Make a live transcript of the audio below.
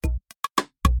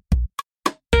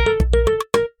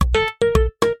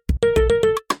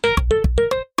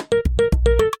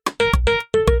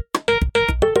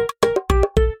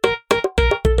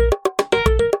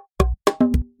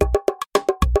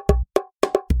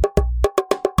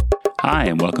Hi,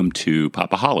 and welcome to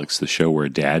Popaholics, the show where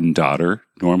dad and daughter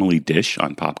normally dish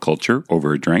on pop culture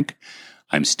over a drink.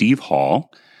 I'm Steve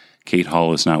Hall. Kate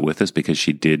Hall is not with us because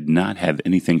she did not have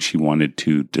anything she wanted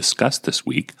to discuss this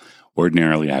week.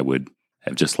 Ordinarily, I would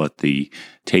have just let the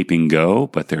taping go,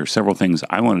 but there are several things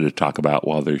I wanted to talk about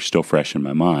while they're still fresh in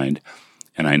my mind,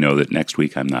 and I know that next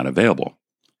week I'm not available.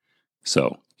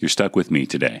 So, you're stuck with me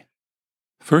today.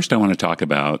 First, I want to talk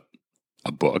about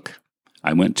a book.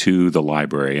 I went to the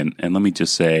library, and let me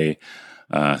just say,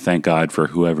 thank God for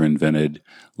whoever invented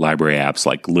library apps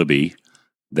like Libby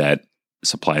that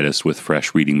supplied us with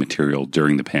fresh reading material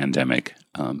during the pandemic.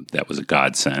 That was a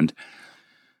godsend.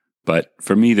 But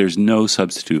for me, there's no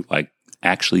substitute like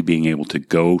actually being able to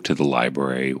go to the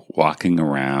library, walking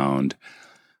around,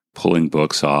 pulling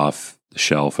books off the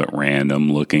shelf at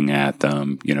random, looking at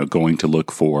them, going to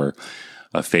look for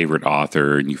a favorite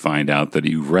author, and you find out that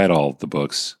you've read all the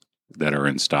books that are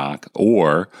in stock,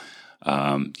 or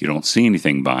you don't see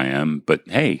anything by them, but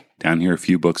hey, down here a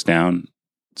few books down,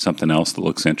 something else that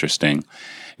looks interesting,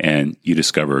 and you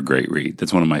discover a great read.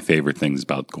 That's one of my favorite things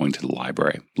about going to the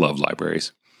library. Love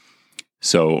libraries.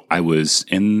 So I was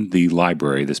in the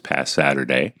library this past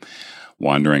Saturday,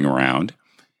 wandering around,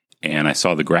 and I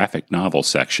saw the graphic novel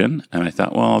section, and I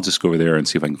thought, well, I'll just go over there and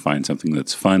see if I can find something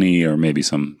that's funny, or maybe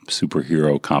some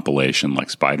superhero compilation like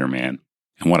Spider-Man.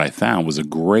 And what I found was a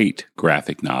great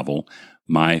graphic novel,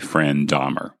 My Friend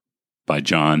Dahmer, by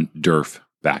John Derf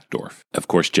Backdorf. Of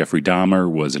course, Jeffrey Dahmer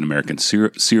was an American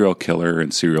serial killer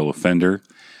and serial offender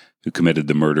who committed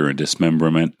the murder and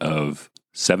dismemberment of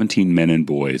 17 men and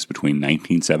boys between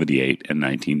 1978 and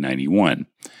 1991.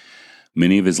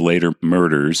 Many of his later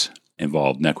murders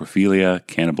involved necrophilia,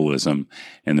 cannibalism,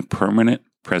 and the permanent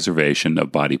preservation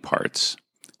of body parts.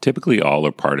 Typically, all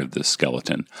are part of this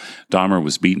skeleton. Dahmer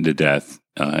was beaten to death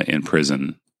in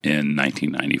prison in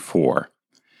 1994.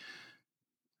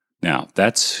 Now,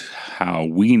 that's how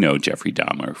we know Jeffrey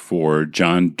Dahmer. For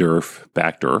John Derf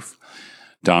Backdorf,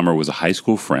 Dahmer was a high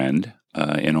school friend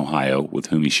in Ohio with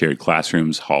whom he shared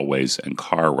classrooms, hallways, and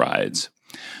car rides.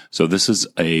 So this is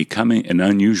an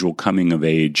unusual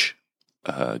coming-of-age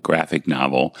graphic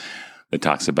novel that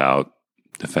talks about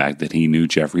the fact that he knew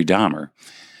Jeffrey Dahmer.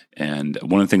 And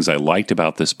one of the things I liked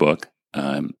about this book,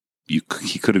 he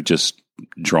could have just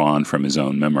drawn from his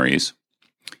own memories,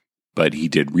 but he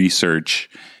did research.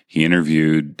 He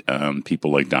interviewed people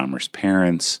like Dahmer's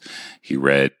parents. He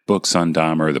read books on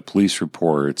Dahmer, the police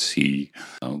reports. He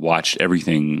watched every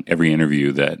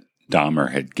interview that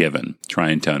Dahmer had given,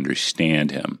 trying to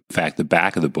understand him. In fact, the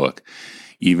back of the book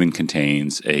even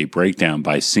contains a breakdown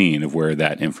by scene of where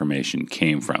that information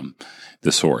came from,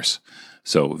 the source.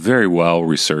 So very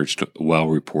well-researched,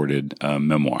 well-reported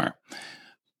memoir.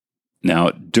 Now,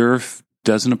 Derf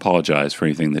doesn't apologize for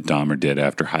anything that Dahmer did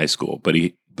after high school, but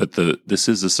this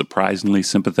is a surprisingly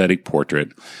sympathetic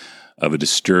portrait of a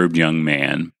disturbed young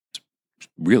man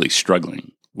really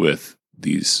struggling with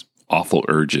these awful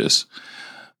urges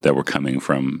that were coming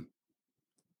from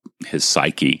his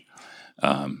psyche.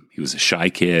 He was a shy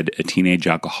kid, a teenage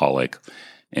alcoholic,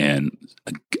 and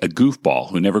a goofball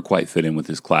who never quite fit in with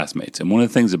his classmates. And one of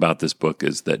the things about this book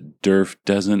is that Derf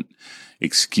doesn't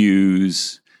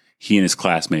excuse he and his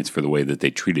classmates for the way that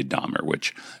they treated Dahmer,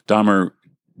 which Dahmer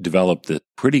developed a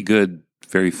pretty good,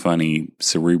 very funny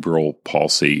cerebral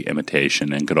palsy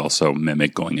imitation and could also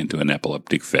mimic going into an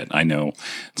epileptic fit. I know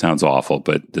it sounds awful,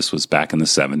 but this was back in the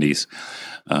 70s.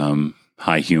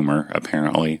 High humor,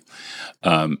 apparently.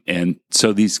 And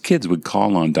so these kids would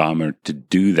call on Dahmer to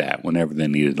do that whenever they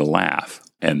needed a laugh,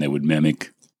 and they would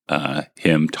mimic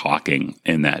him talking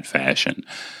in that fashion.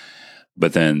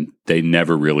 But then they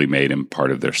never really made him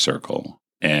part of their circle.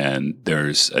 And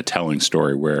there's a telling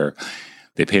story where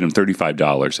they paid him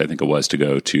 $35, I think it was, to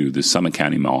go to the Summit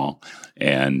County Mall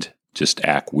and just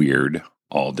act weird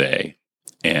all day.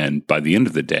 And by the end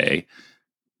of the day,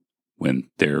 when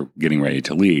they're getting ready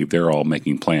to leave, they're all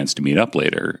making plans to meet up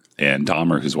later. And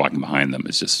Dahmer, who's walking behind them,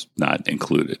 is just not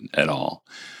included at all.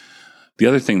 The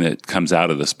other thing that comes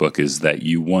out of this book is that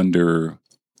you wonder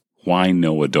why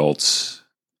no adults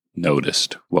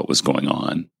noticed what was going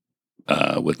on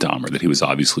with Dahmer, that he was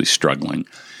obviously struggling.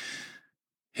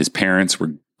 His parents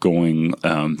were going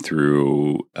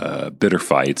through bitter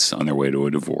fights on their way to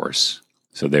a divorce.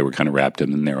 So they were kind of wrapped up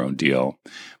in their own deal.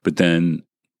 But then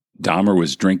Dahmer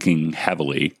was drinking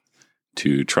heavily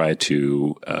to try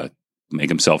to make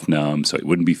himself numb so he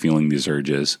wouldn't be feeling these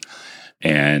urges.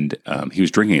 And he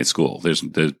was drinking at school.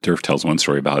 Derf tells one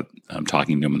story about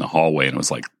talking to him in the hallway, and it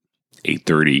was like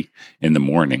 8:30 in the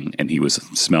morning, and he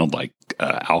smelled like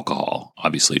alcohol,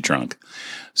 obviously drunk.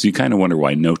 So you kind of wonder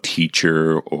why no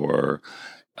teacher or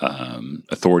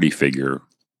authority figure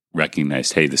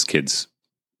recognized, hey, this kid's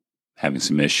having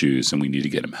some issues and we need to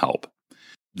get him help.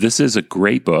 This is a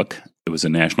great book. It was a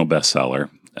national bestseller,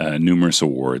 numerous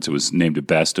awards. It was named a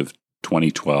best of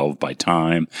 2012 by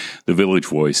Time, The Village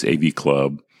Voice, AV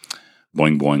Club,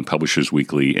 Boing Boing, Publishers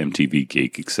Weekly, MTV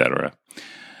Geek, etc.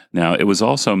 Now, it was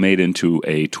also made into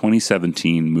a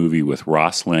 2017 movie with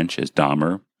Ross Lynch as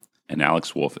Dahmer and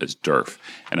Alex Wolff as Durf.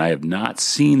 And I have not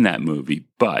seen that movie,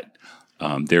 but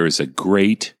there is a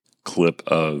great clip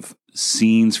of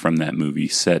scenes from that movie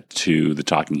set to the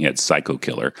Talking Heads Psycho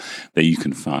Killer that you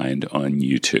can find on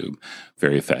YouTube.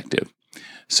 Very effective.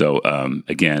 So,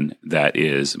 again, that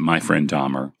is My Friend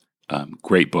Dahmer.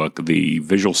 Great book. The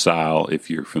visual style, if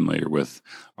you're familiar with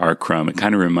R. Crumb, it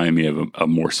kind of reminded me of a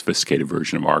more sophisticated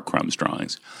version of R. Crumb's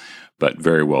drawings, but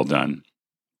very well done.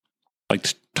 I'd like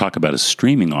to talk about a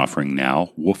streaming offering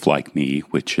now, Wolf Like Me,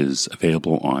 which is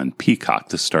available on Peacock.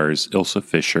 This stars Ilsa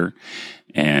Fisher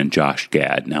and Josh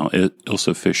Gad. Now,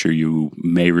 Ilsa Fisher, you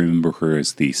may remember her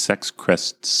as the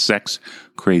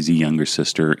sex-crazy younger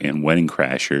sister in Wedding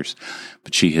Crashers,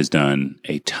 but she has done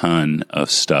a ton of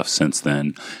stuff since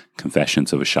then.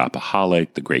 Confessions of a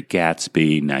Shopaholic, The Great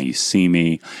Gatsby, Now You See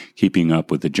Me, Keeping Up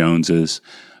with the Joneses.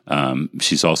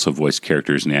 She's also voiced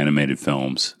characters in animated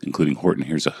films, including Horton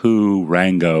Hears a Who,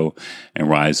 Rango, and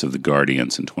Rise of the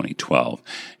Guardians in 2012.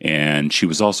 And she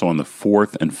was also on the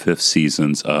 4th and 5th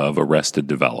seasons of Arrested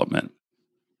Development.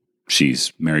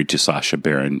 She's married to Sacha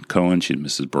Baron Cohen. She's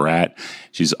Mrs. Barat.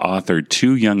 She's authored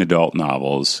 2 young adult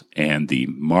novels and the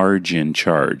Marge in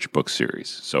Charge book series.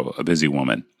 So a busy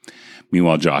woman.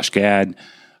 Meanwhile, Josh Gad,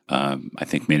 I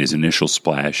think, made his initial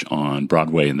splash on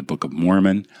Broadway in The Book of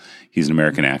Mormon. He's an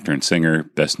American actor and singer,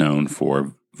 best known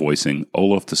for voicing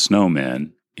Olaf the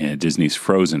Snowman in Disney's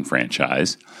Frozen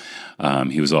franchise.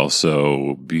 He was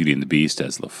also Beauty and the Beast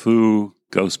as LeFou,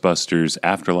 Ghostbusters,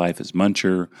 Afterlife as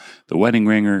Muncher, The Wedding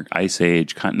Ringer, Ice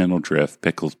Age, Continental Drift,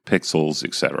 Pixels,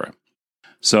 etc.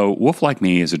 So Wolf Like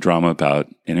Me is a drama about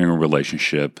entering a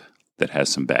relationship that has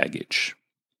some baggage.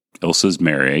 Ilsa's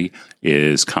marriage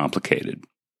is complicated.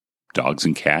 Dogs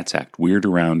and cats act weird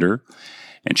around her,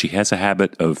 and she has a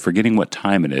habit of forgetting what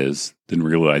time it is, then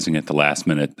realizing at the last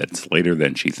minute that it's later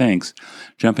than she thinks,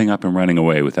 jumping up and running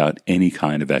away without any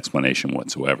kind of explanation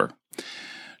whatsoever.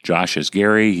 Josh is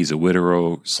Gary. He's a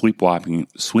widower, sleepwalking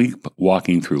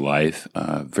through life,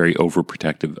 very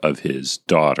overprotective of his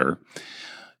daughter.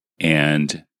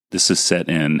 And this is set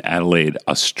in Adelaide,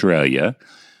 Australia,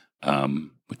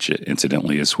 which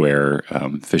incidentally is where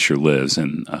Fisher lives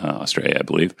in Australia, I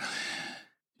believe.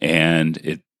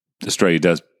 And Australia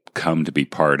does come to be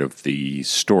part of the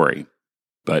story.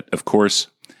 But of course,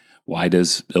 why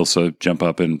does Ilsa jump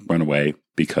up and run away?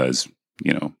 Because,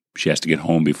 she has to get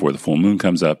home before the full moon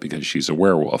comes up because she's a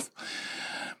werewolf.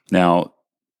 Now,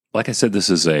 like I said, this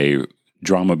is a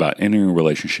drama about entering a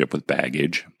relationship with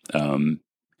baggage. And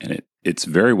it's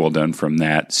very well done from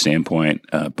that standpoint.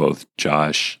 Both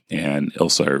Josh and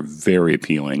Ilsa are very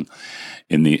appealing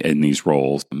in these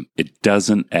roles. It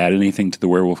doesn't add anything to the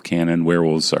werewolf canon.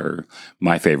 Werewolves are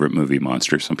my favorite movie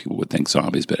monster. Some people would think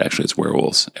zombies, but actually it's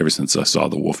werewolves. Ever since I saw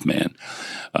The Wolfman,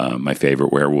 my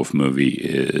favorite werewolf movie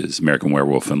is American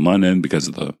Werewolf in London because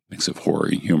of the mix of horror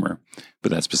and humor.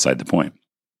 But that's beside the point.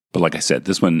 But like I said,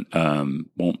 this one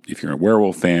won't, if you're a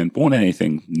werewolf fan, won't add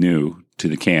anything new to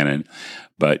the canon,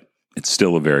 but it's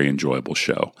still a very enjoyable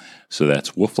show. So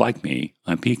that's Wolf Like Me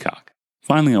on Peacock.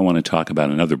 Finally, I want to talk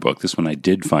about another book. This one I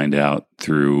did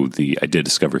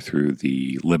discover through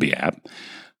the Libby app.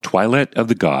 Twilight of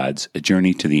the Gods, A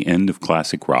Journey to the End of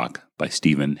Classic Rock by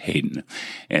Stephen Hayden.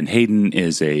 And Hayden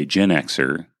is a Gen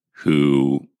Xer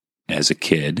who, as a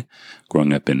kid,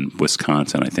 growing up in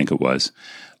Wisconsin, I think it was,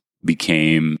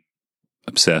 became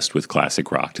obsessed with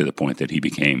classic rock to the point that he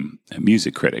became a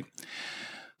music critic.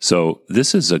 So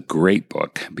this is a great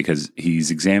book because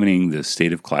he's examining the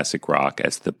state of classic rock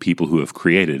as the people who have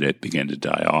created it begin to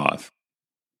die off.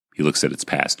 He looks at its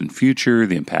past and future,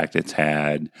 the impact it's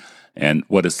had, and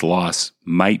what its loss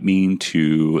might mean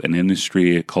to an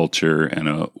industry, a culture, and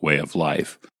a way of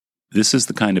life. This is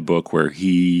the kind of book where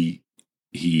he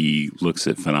looks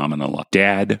at phenomena like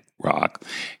dad rock.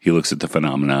 He looks at the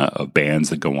phenomena of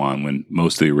bands that go on when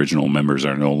most of the original members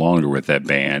are no longer with that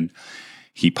band.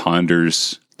 He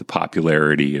ponders the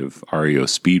popularity of REO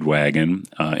Speedwagon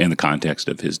in the context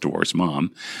of his divorced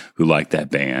mom, who liked that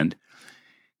band.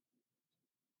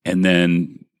 And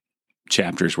then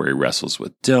chapters where he wrestles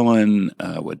with Dylan,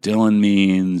 what Dylan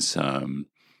means.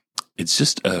 It's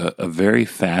just a very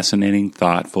fascinating,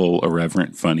 thoughtful,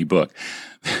 irreverent, funny book.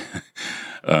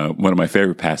 One of my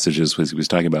favorite passages was he was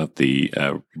talking about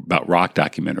about rock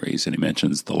documentaries, and he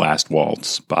mentions The Last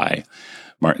Waltz by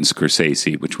Martin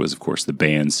Scorsese, which was, of course, the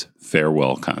band's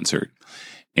farewell concert.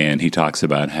 And he talks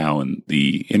about how in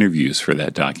the interviews for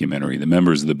that documentary, the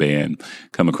members of the band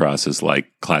come across as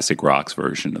like classic rock's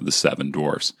version of the Seven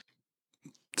Dwarfs.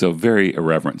 So very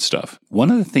irreverent stuff.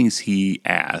 One of the things he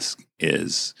asks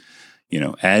is,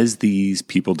 as these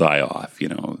people die off,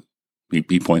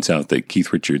 he points out that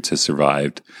Keith Richards has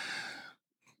survived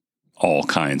all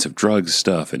kinds of drug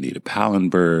stuff, Anita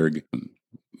Pallenberg,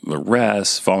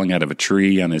 arrests, falling out of a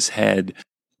tree on his head.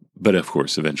 But of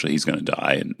course, eventually he's going to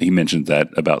die. And he mentioned that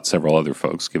about several other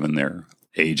folks, given their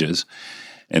ages.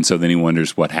 And so then he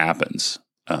wonders what happens.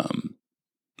 And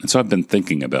so I've been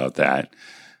thinking about that.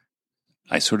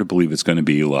 I sort of believe it's going to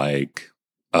be like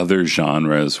other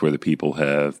genres where the people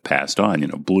have passed on,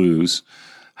 blues,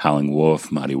 Howlin'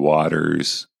 Wolf, Muddy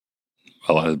Waters.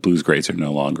 A lot of the blues greats are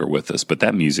no longer with us, but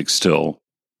that music still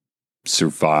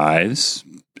survives.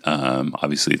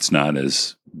 Obviously, it's not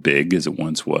as big as it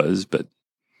once was, but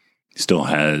still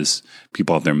has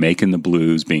people out there making the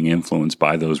blues, being influenced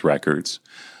by those records.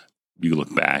 You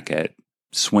look back at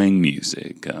swing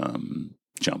music,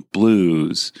 jump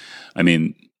blues. I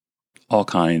mean, all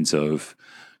kinds of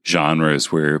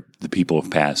genres where the people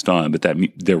have passed on, but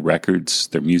their records,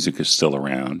 their music is still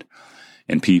around,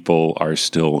 and people are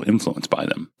still influenced by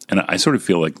them. And I sort of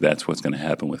feel like that's what's going to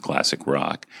happen with classic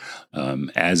rock.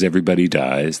 As everybody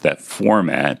dies, that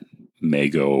format may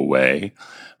go away,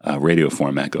 radio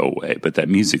format go away, but that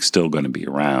music's still going to be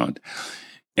around.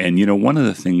 And, one of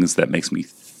the things that makes me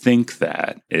think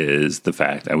that is the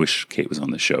fact, I wish Kate was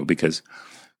on the show, because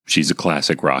she's a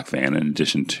classic rock fan in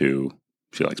addition to,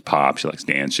 she likes pop, she likes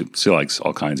dance, she likes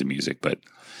all kinds of music, but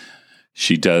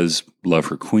she does love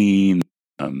her Queen,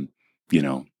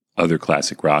 other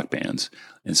classic rock bands.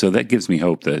 And so that gives me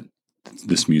hope that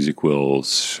this music will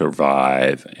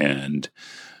survive and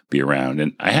be around.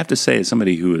 And I have to say, as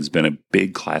somebody who has been a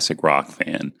big classic rock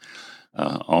fan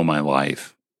all my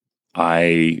life,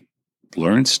 I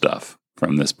learned stuff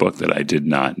from this book that I did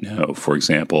not know. For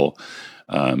example,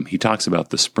 he talks about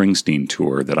the Springsteen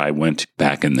tour that I went to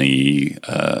back in the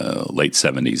late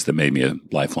 70s that made me a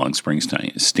lifelong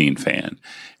Springsteen fan,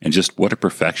 and just what a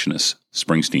perfectionist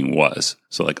Springsteen was.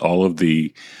 So like all of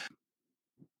the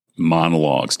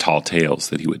monologues, tall tales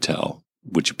that he would tell,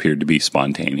 which appeared to be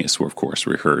spontaneous, were of course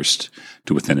rehearsed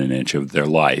to within an inch of their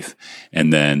life.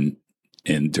 And then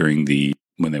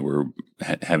when they were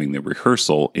having the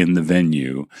rehearsal in the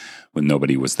venue, when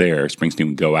nobody was there, Springsteen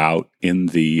would go out in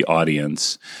the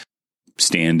audience,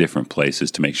 stand different places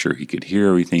to make sure he could hear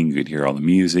everything. You could hear all the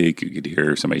music. You could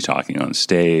hear somebody talking on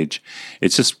stage.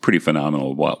 It's just pretty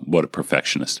phenomenal what a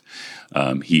perfectionist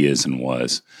he is and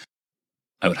was.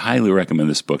 I would highly recommend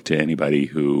this book to anybody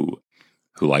who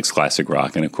likes classic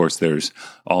rock. And of course, there's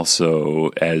also,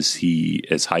 as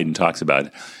Haydn talks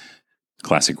about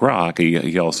classic rock,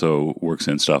 he also works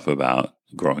in stuff about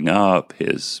growing up,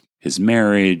 his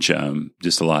marriage,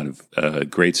 just a lot of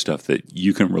great stuff that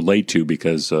you can relate to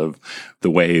because of the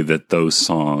way that those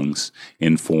songs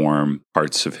inform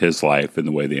parts of his life and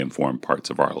the way they inform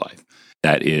parts of our life.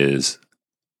 That is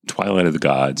Twilight of the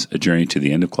Gods, A Journey to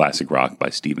the End of Classic Rock by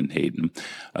Stephen Haydn,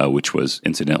 which was,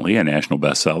 incidentally, a national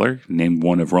bestseller, named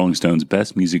one of Rolling Stone's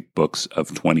best music books of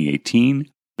 2018.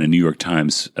 A New York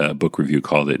Times book review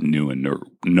called it new and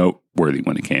noteworthy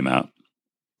when it came out.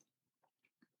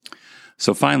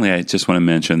 So finally, I just want to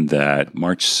mention that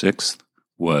March 6th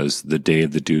was the Day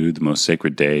of the Dude, the most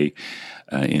sacred day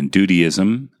in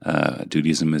Dudeism.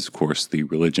 Dudeism is, of course, the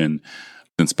religion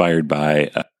inspired by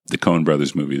the Coen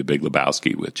Brothers movie, The Big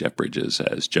Lebowski, with Jeff Bridges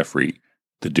as Jeffrey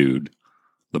the Dude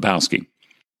Lebowski.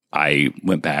 I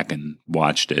went back and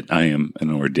watched it. I am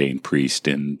an ordained priest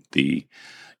in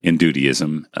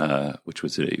Dudeism, which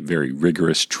was a very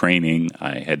rigorous training.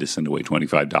 I had to send away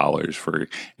 $25 for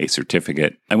a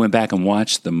certificate. I went back and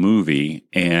watched the movie,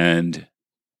 and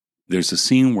there's a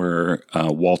scene where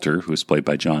Walter, who is played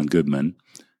by John Goodman,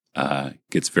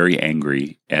 gets very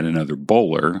angry at another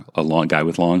bowler, a long guy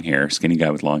with long hair, skinny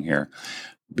guy with long hair,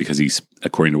 because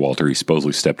according to Walter, he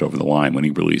supposedly stepped over the line when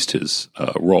he released his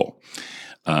role.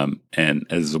 And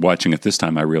as watching it this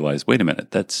time, I realized, wait a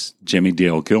minute, that's Jimmy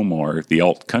Dale Gilmore, the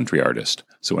alt country artist.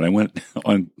 So when I went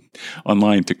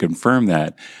online to confirm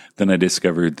that, then I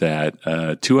discovered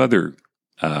that two other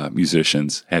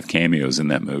musicians have cameos in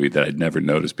that movie that I'd never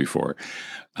noticed before.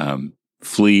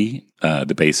 Flea,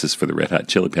 the bassist for the Red Hot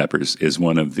Chili Peppers, is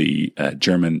one of the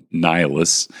German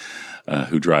nihilists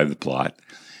who drive the plot.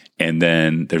 And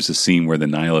then there's a scene where the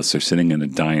nihilists are sitting in a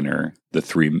diner, the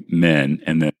three men,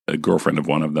 and then a girlfriend of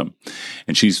one of them.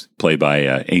 And she's played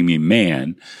by Amy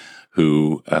Mann,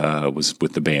 who was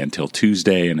with the band Till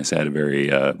Tuesday and has had a very,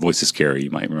 Voices Carry,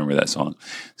 you might remember that song,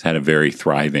 has had a very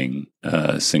thriving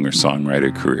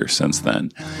singer-songwriter career since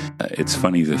then. It's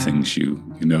funny the things you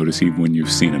notice even when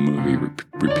you've seen a movie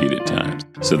repeated times.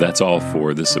 So that's all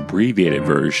for this abbreviated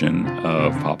version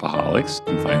of Popaholics.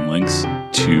 You can find links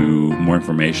to more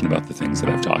information about the things that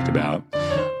I've talked about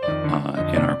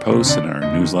in our posts and our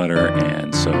newsletter.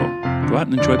 And so go out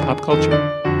and enjoy pop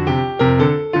culture.